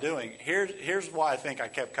about doing, here's why I think I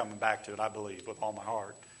kept coming back to it, I believe, with all my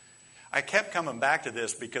heart. I kept coming back to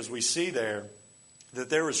this because we see there that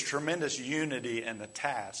there was tremendous unity in the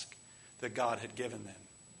task that God had given them.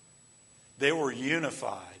 They were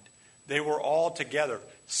unified. They were all together.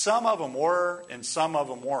 Some of them were and some of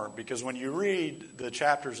them weren't. Because when you read the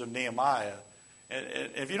chapters of Nehemiah, and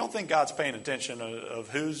if you don't think God's paying attention of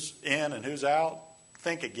who's in and who's out,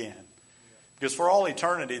 think again. Because for all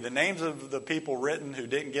eternity, the names of the people written who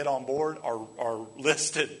didn't get on board are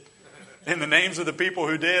listed. And the names of the people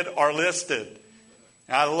who did are listed.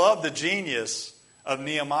 And I love the genius of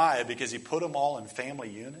Nehemiah because he put them all in family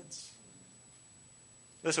units.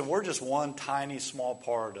 Listen, we're just one tiny small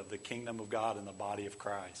part of the kingdom of God in the body of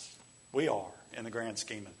Christ. We are, in the grand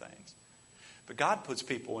scheme of things. But God puts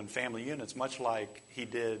people in family units, much like he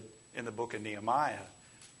did in the book of Nehemiah.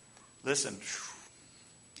 Listen,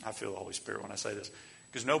 I feel the Holy Spirit when I say this,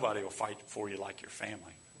 because nobody will fight for you like your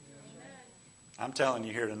family. I'm telling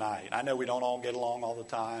you here tonight, I know we don't all get along all the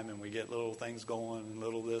time, and we get little things going, and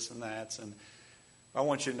little this and that. And I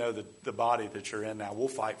want you to know that the body that you're in now will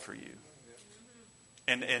fight for you.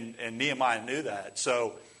 And Nehemiah knew that.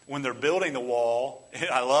 So when they're building the wall,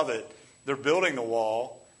 I love it. They're building the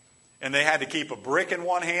wall, and they had to keep a brick in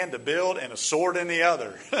one hand to build and a sword in the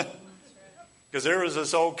other. Because there was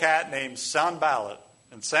this old cat named Sanballat.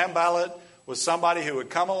 And Sanballat was somebody who would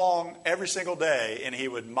come along every single day, and he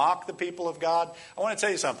would mock the people of God. I want to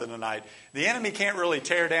tell you something tonight. The enemy can't really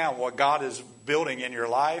tear down what God is building in your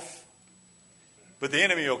life, but the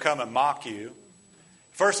enemy will come and mock you.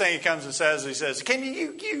 First thing he comes and says, he says, "Can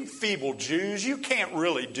you feeble Jews, you can't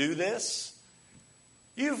really do this.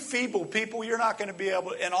 You feeble people, you're not going to be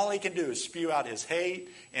able to." And all he can do is spew out his hate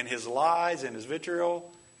and his lies and his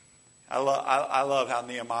vitriol. I love how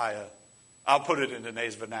Nehemiah, I'll put it in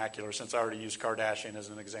today's vernacular since I already used Kardashian as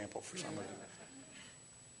an example for some reason.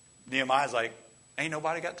 Nehemiah's like, "Ain't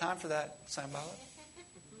nobody got time for that, Sanballat.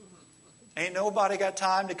 Ain't nobody got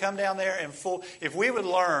time to come down there and full." If we would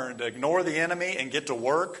learn to ignore the enemy and get to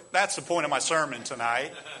work, that's the point of my sermon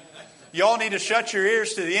tonight. Y'all need to shut your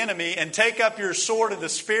ears to the enemy and take up your sword of the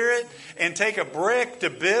Spirit and take a brick to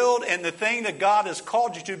build and the thing that God has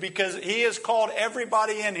called you to, because He has called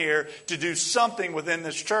everybody in here to do something within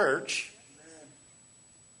this church.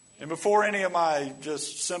 And before any of my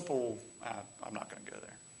just simple, I'm not going to go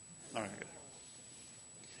there. I'm not going to go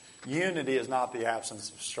there. Unity is not the absence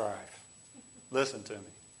of strife. Listen to me.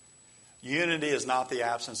 Unity is not the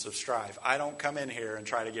absence of strife. I don't come in here and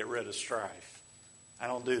try to get rid of strife. I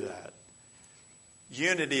don't do that.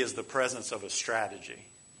 Unity is the presence of a strategy.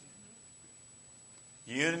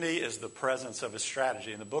 Unity is the presence of a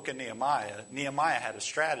strategy. In the book of Nehemiah, Nehemiah had a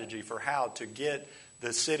strategy for how to get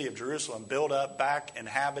the city of Jerusalem built up, back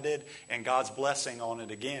inhabited, and God's blessing on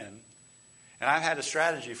it again. And I've had a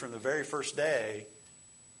strategy from the very first day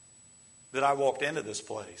that I walked into this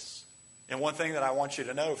place. And one thing that I want you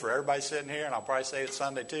to know for everybody sitting here, and I'll probably say it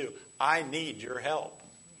Sunday too, I need your help.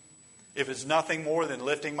 If it's nothing more than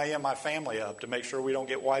lifting me and my family up to make sure we don't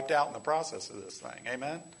get wiped out in the process of this thing.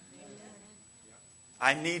 Amen?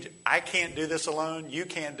 I can't do this alone. You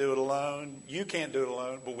can't do it alone. You can't do it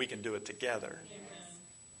alone, but we can do it together.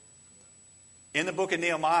 In the book of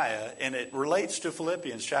Nehemiah, and it relates to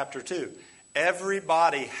Philippians chapter 2,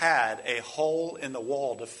 everybody had a hole in the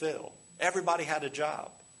wall to fill. Everybody had a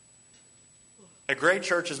job. A great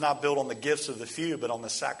church is not built on the gifts of the few, but on the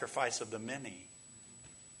sacrifice of the many.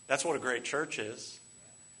 That's what a great church is.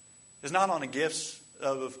 It's not on the gifts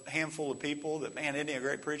of a handful of people that, man, isn't he a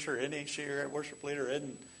great preacher? Isn't she a great worship leader?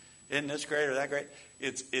 Isn't this great or that great?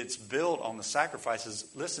 It's built on the sacrifices.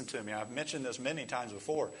 Listen to me. I've mentioned this many times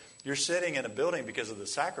before. You're sitting in a building because of the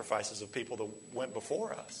sacrifices of people that went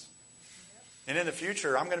before us. And in the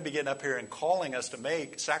future, I'm going to be getting up here and calling us to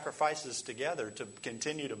make sacrifices together to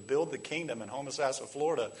continue to build the kingdom in Homosassa,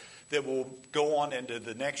 Florida, that will go on into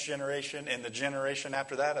the next generation and the generation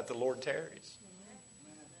after that if the Lord tarries.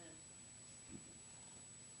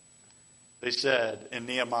 They said in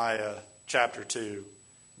Nehemiah chapter 2,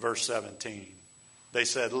 verse 17, they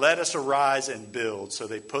said, "Let us arise and build." So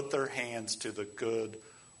they put their hands to the good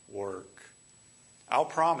work. I'll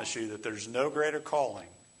promise you that there's no greater calling.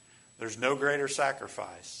 There's no greater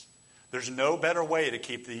sacrifice. There's no better way to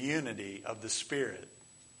keep the unity of the Spirit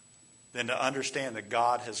than to understand that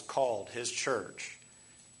God has called His church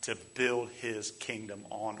to build His kingdom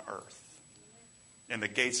on earth. And the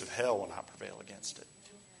gates of hell will not prevail against it.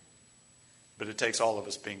 But it takes all of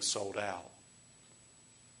us being sold out.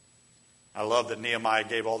 I love that Nehemiah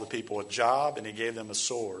gave all the people a job and he gave them a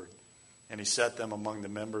sword. And he set them among the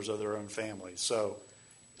members of their own family. So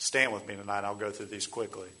stand with me tonight. I'll go through these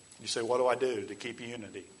quickly. You say, what do I do to keep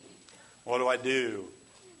unity? What do I do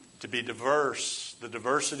to be diverse? The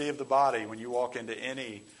diversity of the body. When you walk into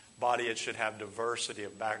any body, it should have diversity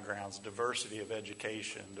of backgrounds, diversity of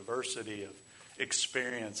education, diversity of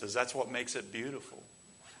experiences. That's what makes it beautiful.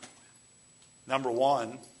 Number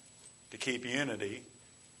one, to keep unity,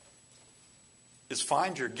 is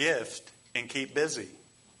find your gift and keep busy.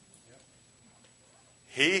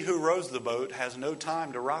 He who rows the boat has no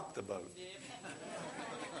time to rock the boat.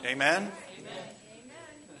 Amen?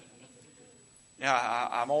 Yeah,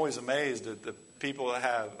 I'm always amazed at the people that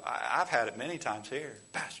have, I've had it many times here.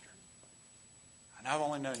 Pastor, I know I've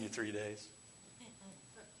only known you 3 days.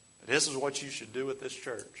 But this is what you should do with this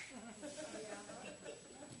church.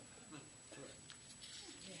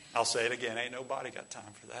 I'll say it again, ain't nobody got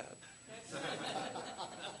time for that.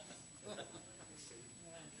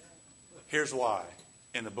 Here's why.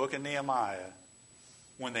 In the book of Nehemiah,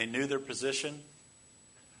 when they knew their position,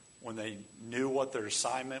 when they knew what their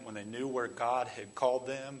assignment, when they knew where God had called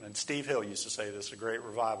them, and Steve Hill used to say this, a great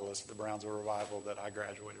revivalist at the Brownsville Revival that I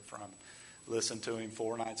graduated from. Listened to him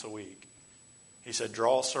 4 nights a week. He said,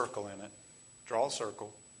 draw a circle in it. Draw a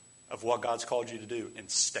circle of what God's called you to do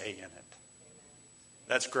and stay in it.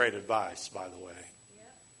 That's great advice, by the way.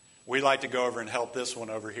 We like to go over and help this one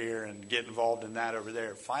over here and get involved in that over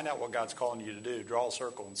there. Find out what God's calling you to do. Draw a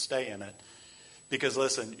circle and stay in it. Because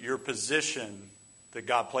listen, your position that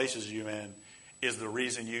God places you in is the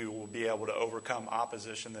reason you will be able to overcome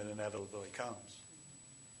opposition that inevitably comes.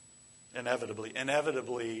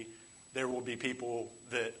 Inevitably, there will be people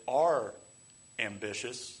that are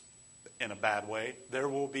ambitious in a bad way. There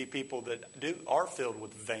will be people that are filled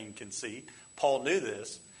with vain conceit. Paul knew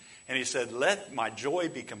this. And he said, let my joy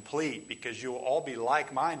be complete because you will all be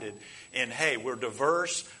like-minded. And hey, we're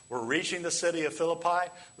diverse. We're reaching the city of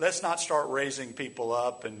Philippi. Let's not start raising people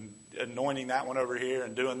up and anointing that one over here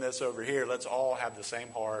and doing this over here. Let's all have the same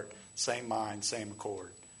heart, same mind, same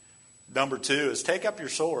accord. Number 2 is take up your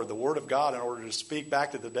sword, the word of God, in order to speak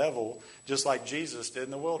back to the devil, just like Jesus did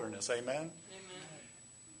in the wilderness. Amen? Amen.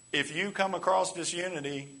 If you come across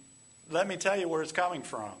disunity, let me tell you where it's coming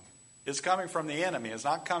from. It's coming from the enemy. It's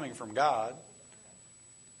not coming from God.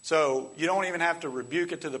 So you don't even have to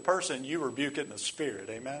rebuke it to the person. You rebuke it in the spirit.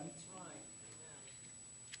 Amen?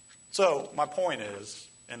 So my point is,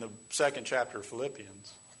 in the 2nd chapter of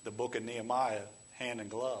Philippians, the book of Nehemiah, hand and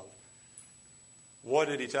glove, what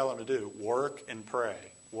did he tell them to do? Work and pray.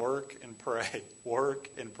 Work and pray. Work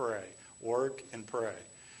and pray. Work and pray.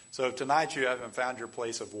 So if tonight you haven't found your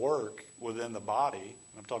place of work within the body,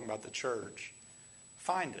 I'm talking about the church,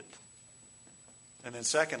 find it. And then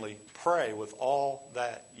secondly, pray with all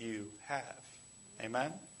that you have.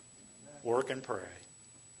 Amen? Work and pray.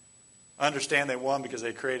 Understand they won because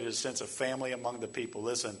they created a sense of family among the people.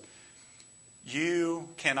 Listen, you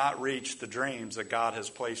cannot reach the dreams that God has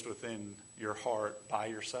placed within your heart by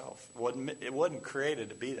yourself. It wasn't created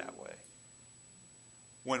to be that way.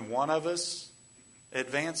 When one of us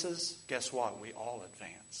advances, guess what? We all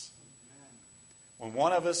advance. When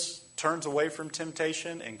one of us turns away from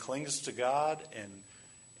temptation and clings to God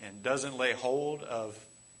and doesn't lay hold of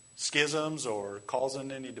schisms or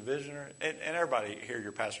causing any division, and everybody hear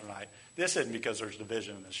your pastor tonight, this isn't because there's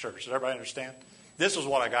division in this church. Does everybody understand? This is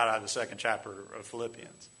what I got out of the 2nd chapter of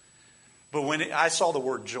Philippians. But when I saw the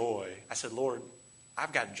word joy, I said, Lord,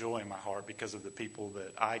 I've got joy in my heart because of the people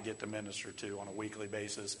that I get to minister to on a weekly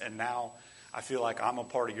basis. And now I feel like I'm a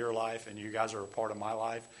part of your life and you guys are a part of my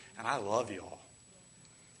life. And I love you all.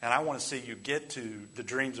 And I want to see you get to the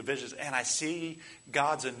dreams and visions. And I see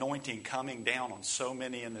God's anointing coming down on so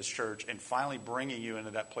many in this church and finally bringing you into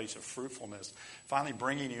that place of fruitfulness. Finally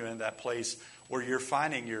bringing you into that place where you're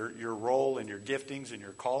finding your role and your giftings and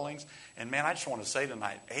your callings. And man, I just want to say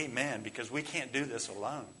tonight, amen, because we can't do this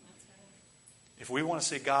alone. If we want to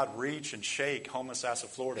see God reach and shake Homosassa,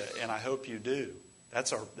 Florida, and I hope you do,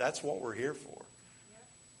 that's what we're here for.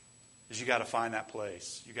 Is you got to find that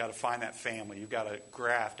place. You got to find that family. You've got to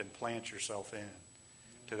graft and plant yourself in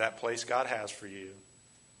to that place God has for you.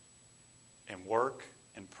 And work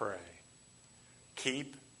and pray.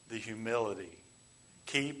 Keep the humility.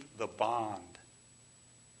 Keep the bond.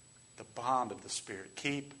 The bond of the Spirit.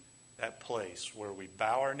 Keep that place where we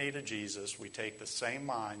bow our knee to Jesus. We take the same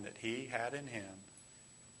mind that He had in Him,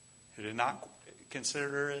 who did not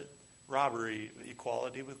consider it robbery,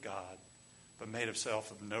 equality with God, but made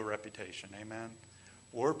himself of no reputation. Amen?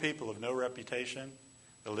 We're people of no reputation,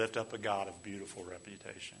 but lift up a God of beautiful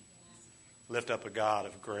reputation. Lift up a God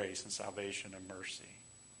of grace and salvation and mercy.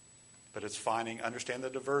 But it's understand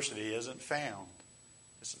that diversity isn't found.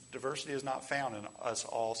 Diversity is not found in us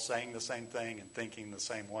all saying the same thing and thinking the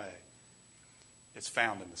same way. It's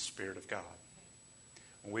found in the Spirit of God.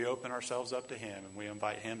 When we open ourselves up to Him and we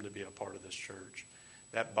invite Him to be a part of this church,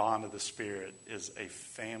 that bond of the Spirit is a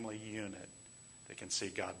family unit that can see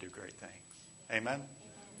God do great things. Amen?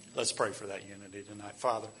 Let's pray for that unity tonight.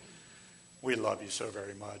 Father, we love you so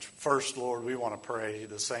very much. First, Lord, we want to pray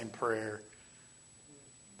the same prayer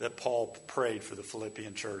that Paul prayed for the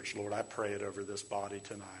Philippian church. Lord, I pray it over this body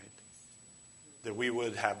tonight. That we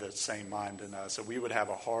would have that same mind in us. That we would have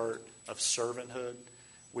a heart of servanthood.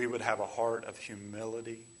 We would have a heart of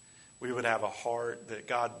humility. We would have a heart that,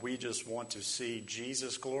 God, we just want to see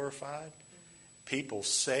Jesus glorified. People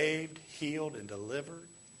saved, healed, and delivered.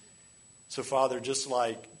 So, Father, just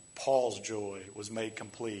like Paul's joy was made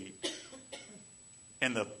complete,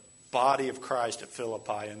 and the body of Christ at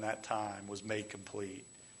Philippi in that time was made complete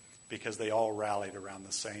because they all rallied around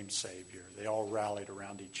the same Savior. They all rallied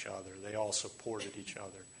around each other. They all supported each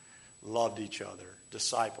other, loved each other,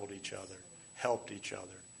 discipled each other, helped each other.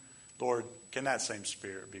 Lord, can that same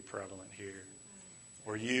Spirit be prevalent here,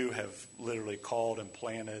 where you have literally called and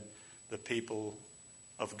planted the people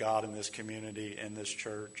of God in this community, in this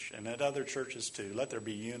church, and at other churches too. Let there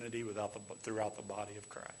be unity throughout the body of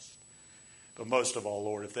Christ. But most of all,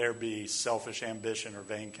 Lord, if there be selfish ambition or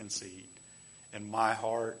vain conceit in my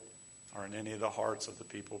heart or in any of the hearts of the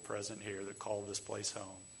people present here that call this place home,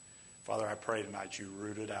 Father, I pray tonight you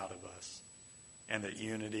root it out of us and that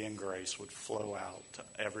unity and grace would flow out to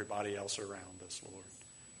everybody else around us, Lord.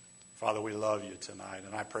 Father, we love you tonight,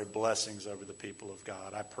 and I pray blessings over the people of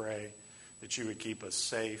God. I pray that you would keep us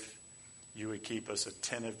safe. You would keep us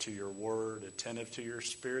attentive to your word, attentive to your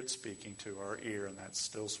Spirit speaking to our ear in that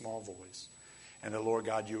still small voice. And that, Lord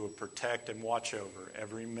God, you would protect and watch over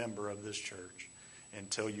every member of this church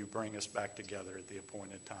until you bring us back together at the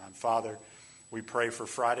appointed time. Father, we pray for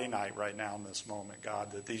Friday night right now in this moment,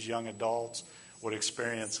 God, that these young adults would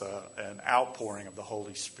experience an outpouring of the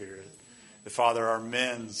Holy Spirit. That, Father, our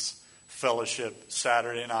men's fellowship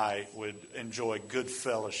Saturday night would enjoy good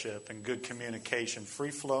fellowship and good communication,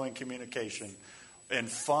 free-flowing communication, and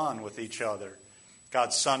fun with each other.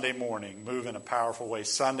 God, Sunday morning, move in a powerful way.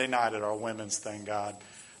 Sunday night at our women's thing, God,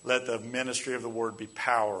 let the ministry of the word be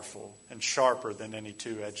powerful and sharper than any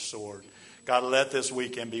two-edged sword. God, let this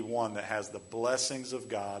weekend be one that has the blessings of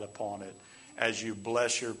God upon it as you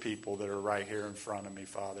bless your people that are right here in front of me,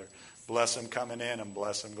 Father. Bless them coming in and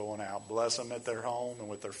bless them going out. Bless them at their home and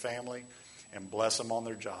with their family, and bless them on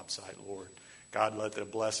their job site, Lord. God, let the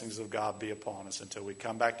blessings of God be upon us until we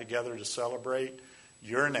come back together to celebrate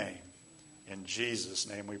your name. In Jesus'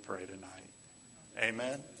 name we pray tonight.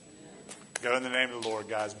 Amen. Go in the name of the Lord,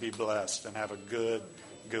 guys. Be blessed and have a good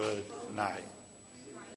night.